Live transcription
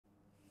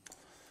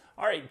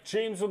All right,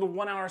 James with the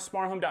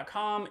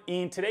 1HourSmartHome.com,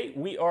 and today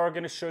we are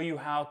going to show you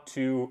how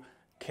to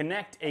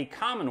connect a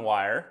common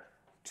wire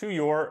to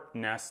your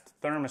Nest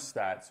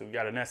thermostat. So we've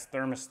got a Nest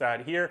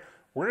thermostat here.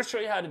 We're going to show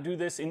you how to do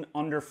this in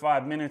under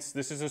 5 minutes.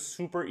 This is a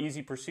super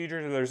easy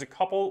procedure. There's a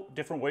couple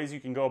different ways you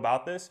can go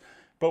about this,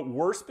 but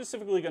we're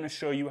specifically going to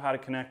show you how to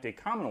connect a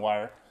common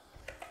wire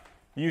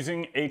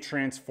using a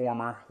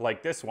transformer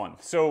like this one.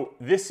 So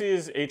this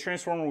is a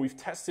transformer we've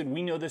tested.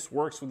 We know this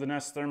works with the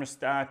Nest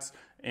thermostats,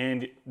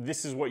 and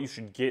this is what you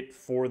should get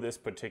for this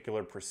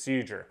particular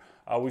procedure.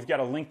 We've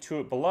got a link to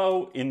it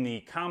below in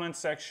the comments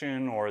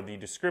section or the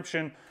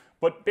description.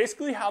 But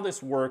basically how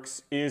this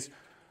works is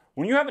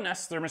when you have a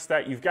Nest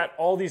thermostat, you've got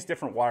all these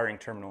different wiring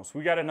terminals.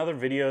 We got another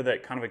video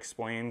that kind of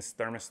explains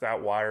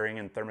thermostat wiring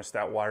and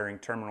thermostat wiring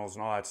terminals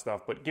and all that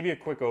stuff, but give you a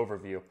quick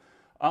overview.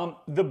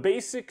 The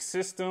basic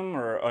system,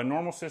 or a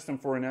normal system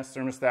for a Nest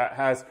thermostat,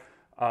 has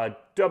a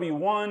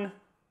W1,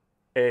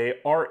 a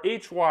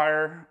RH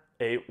wire,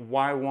 a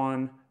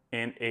Y1,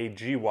 and a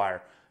G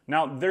wire.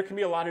 Now, there can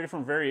be a lot of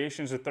different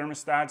variations of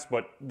thermostats,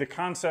 but the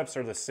concepts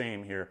are the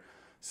same here.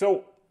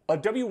 So a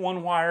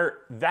W1 wire,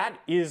 that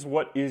is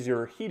what is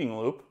your heating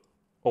loop.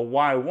 A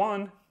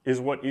Y1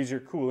 is what is your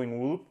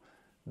cooling loop.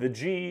 The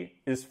G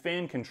is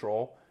fan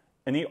control,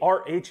 and the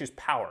RH is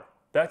power.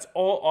 That's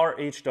all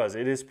RH does.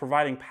 It is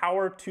providing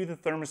power to the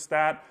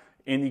thermostat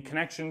and the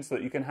connections so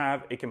that you can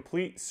have a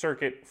complete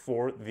circuit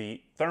for the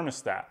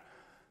thermostat.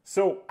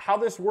 So how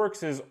this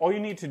works is all you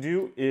need to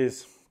do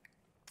is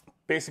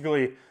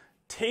basically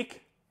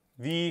take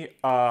the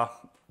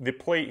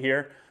plate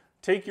here,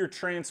 take your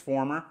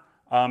transformer.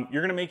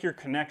 You're going to make your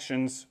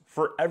connections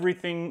for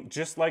everything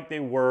just like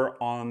they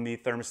were on the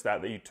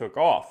thermostat that you took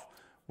off,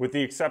 with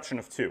the exception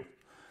of two.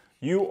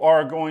 You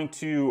are going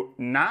to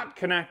not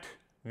connect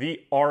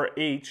the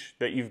RH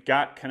that you've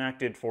got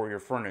connected for your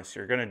furnace.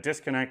 You're going to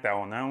disconnect that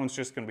one. That one's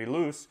just going to be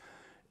loose.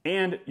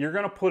 And you're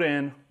going to put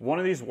in one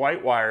of these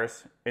white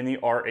wires in the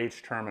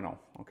RH terminal,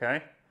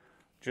 okay?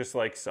 Just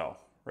like so,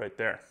 right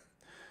there.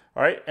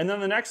 All right, and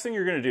then the next thing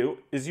you're going to do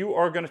is you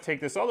are going to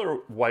take this other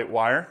white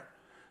wire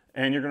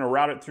and you're going to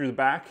route it through the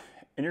back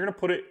and you're going to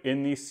put it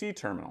in the C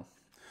terminal.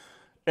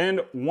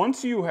 And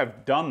once you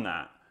have done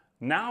that,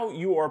 now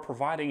you are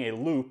providing a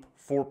loop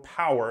for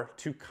power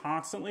to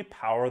constantly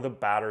power the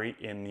battery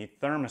in the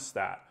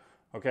thermostat.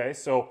 Okay,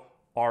 so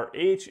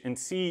RH and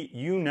C,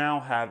 you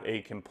now have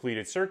a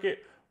completed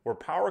circuit where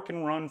power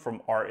can run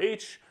from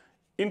RH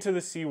into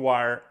the C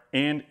wire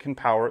and can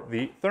power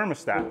the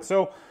thermostat.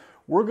 So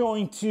we're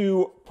going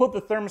to put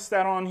the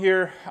thermostat on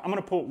here. I'm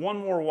going to put one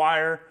more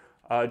wire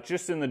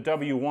just in the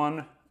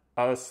W1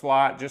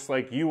 slot, just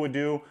like you would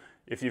do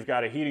if you've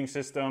got a heating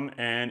system,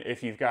 and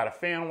if you've got a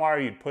fan wire,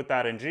 you'd put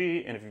that in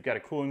G, and if you've got a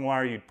cooling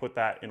wire, you'd put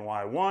that in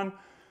Y1.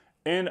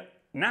 And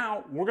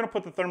now we're going to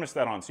put the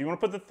thermostat on. So you want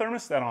to put the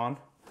thermostat on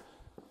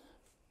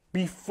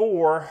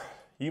before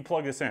you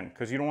plug this in,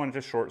 because you don't want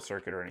it to short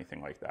circuit or anything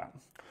like that.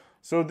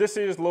 So this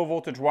is low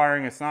voltage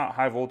wiring. It's not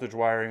high voltage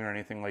wiring or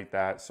anything like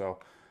that. So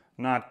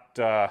not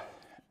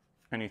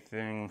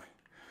anything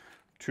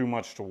too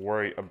much to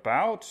worry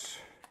about.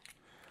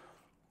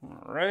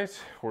 All right,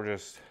 we're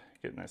just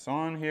getting this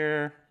on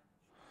here.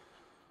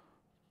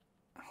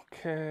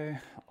 Okay,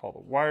 all the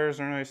wires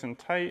are nice and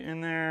tight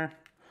in there.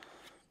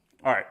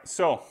 All right,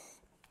 so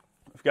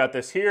I've got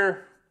this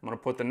here. I'm gonna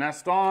put the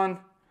Nest on,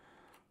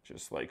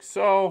 just like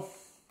so.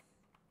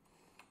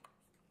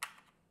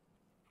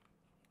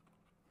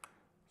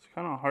 It's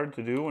kind of hard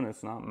to do when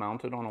it's not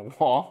mounted on a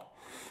wall,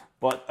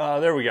 but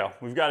there we go.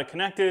 We've got it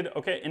connected.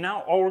 Okay, and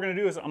now all we're gonna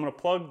do is I'm gonna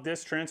plug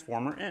this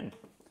transformer in.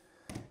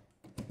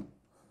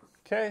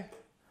 Okay.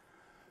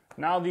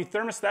 Now the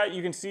thermostat,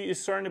 you can see,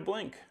 is starting to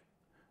blink.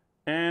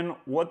 And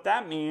what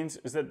that means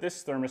is that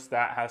this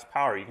thermostat has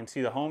power. You can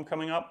see the home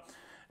coming up.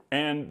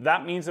 And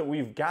that means that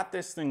we've got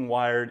this thing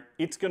wired.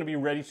 It's going to be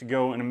ready to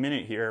go in a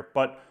minute here.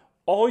 But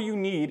all you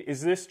need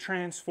is this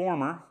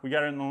transformer. We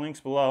got it in the links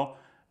below.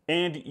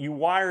 And you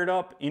wire it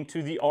up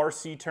into the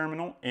RC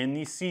terminal and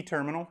the C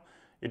terminal.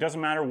 It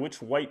doesn't matter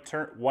which white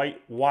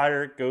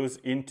wire goes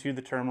into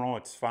the terminal.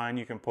 It's fine.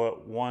 You can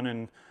put one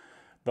in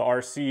the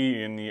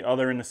RC and the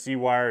other in the C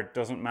wire. It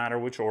doesn't matter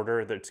which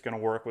order. That's going to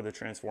work with the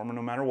transformer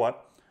no matter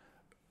what.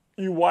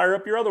 You wire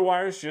up your other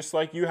wires just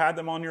like you had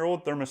them on your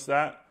old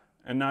thermostat,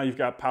 and now you've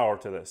got power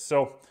to this.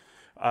 So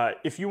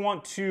if you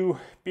want to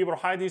be able to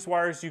hide these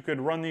wires, you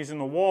could run these in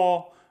the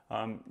wall.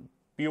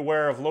 Be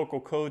aware of local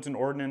codes and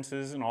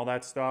ordinances and all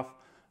that stuff.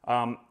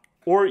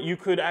 Or you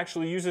could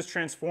actually use this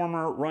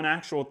transformer, run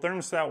actual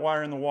thermostat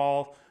wire in the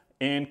wall,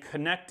 and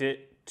connect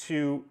it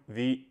to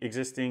the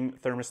existing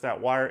thermostat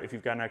wire if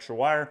you've got an extra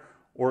wire,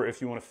 or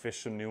if you want to fish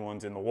some new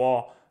ones in the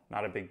wall.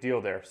 Not a big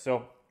deal there.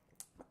 So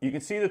you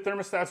can see the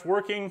thermostat's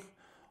working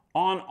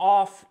on,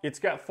 off. It's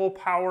got full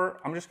power.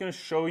 I'm just going to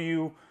show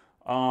you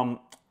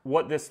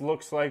what this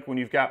looks like when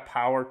you've got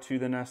power to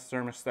the Nest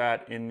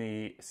thermostat in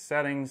the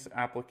settings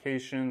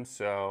application.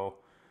 So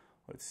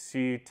let's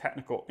see,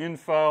 technical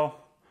info.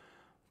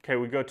 Okay,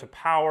 we go to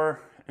power,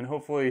 and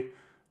hopefully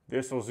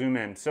this will zoom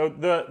in. So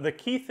the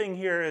key thing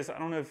here is, I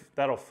don't know if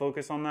that'll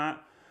focus on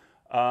that,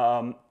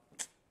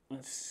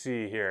 Let's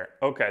see here.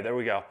 Okay, there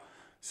we go.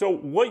 So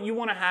what you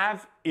want to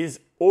have is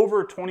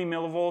over 20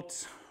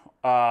 millivolts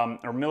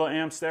or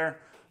milliamps there.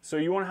 So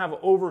you want to have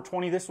over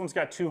 20. This one's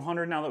got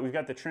 200 now that we've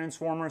got the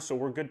transformer, so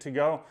we're good to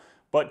go.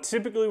 But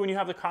typically when you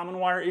have the common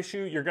wire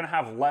issue, you're going to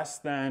have less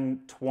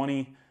than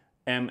 20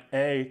 MA.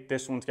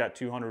 This one's got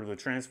 200 with the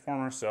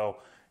transformer, so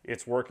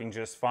it's working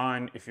just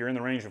fine. If you're in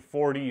the range of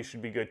 40, you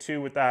should be good too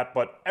with that.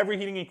 But every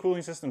heating and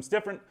cooling system is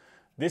different.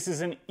 This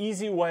is an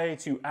easy way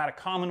to add a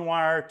common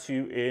wire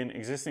to an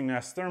existing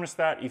Nest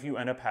thermostat if you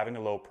end up having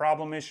a low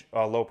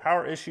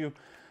power issue.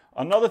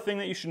 Another thing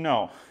that you should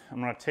know, I'm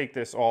going to take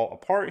this all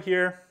apart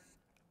here,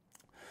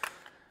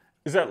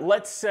 is that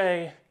let's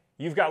say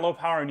you've got low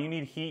power and you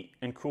need heat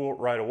and cool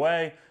right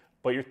away,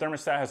 but your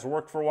thermostat has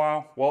worked for a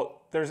while.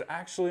 Well, there's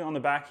actually on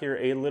the back here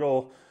a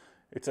little,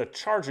 it's a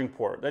charging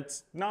port.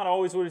 That's not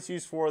always what it's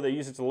used for. They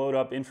use it to load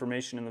up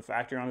information in the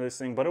factory onto this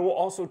thing, but it will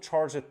also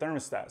charge the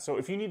thermostat. So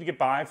if you need to get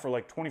by for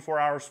like 24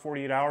 hours,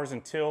 48 hours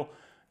until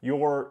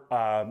your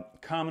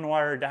common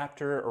wire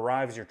adapter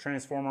arrives, your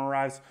transformer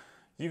arrives,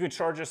 you can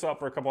charge this up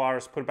for a couple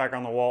hours, put it back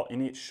on the wall,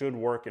 and it should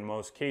work in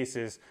most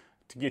cases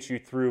to get you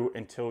through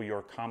until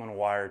your common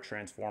wire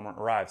transformer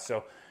arrives.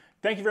 So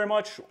thank you very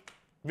much.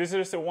 Visit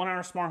us at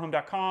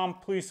onehoursmarthome.com.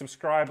 Please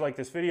subscribe, like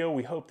this video.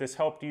 We hope this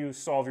helped you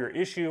solve your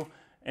issue.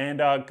 And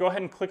go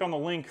ahead and click on the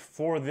link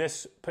for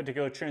this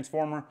particular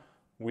transformer.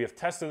 We have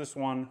tested this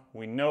one.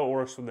 We know it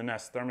works with the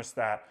Nest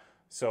thermostat.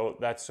 So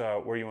that's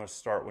where you want to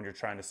start when you're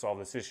trying to solve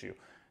this issue.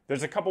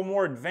 There's a couple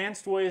more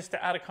advanced ways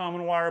to add a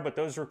common wire, but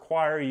those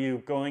require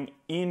you going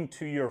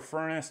into your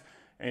furnace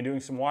and doing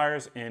some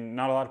wires, and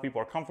not a lot of people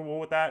are comfortable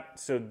with that.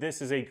 So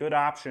this is a good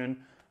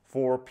option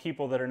for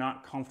people that are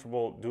not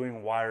comfortable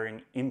doing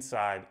wiring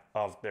inside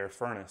of their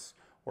furnace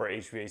or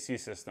HVAC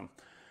system.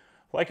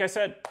 Like I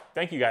said,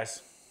 thank you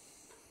guys.